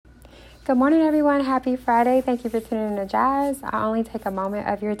Good morning, everyone. Happy Friday. Thank you for tuning in to Jazz. I only take a moment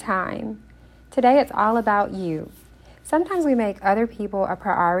of your time. Today, it's all about you. Sometimes we make other people a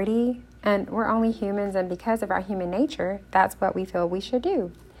priority, and we're only humans, and because of our human nature, that's what we feel we should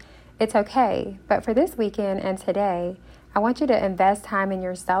do. It's okay, but for this weekend and today, I want you to invest time in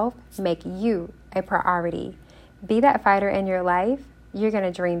yourself, make you a priority. Be that fighter in your life. You're going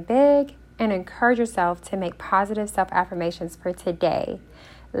to dream big and encourage yourself to make positive self-affirmations for today.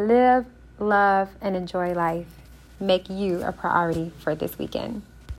 Live, love, and enjoy life. Make you a priority for this weekend.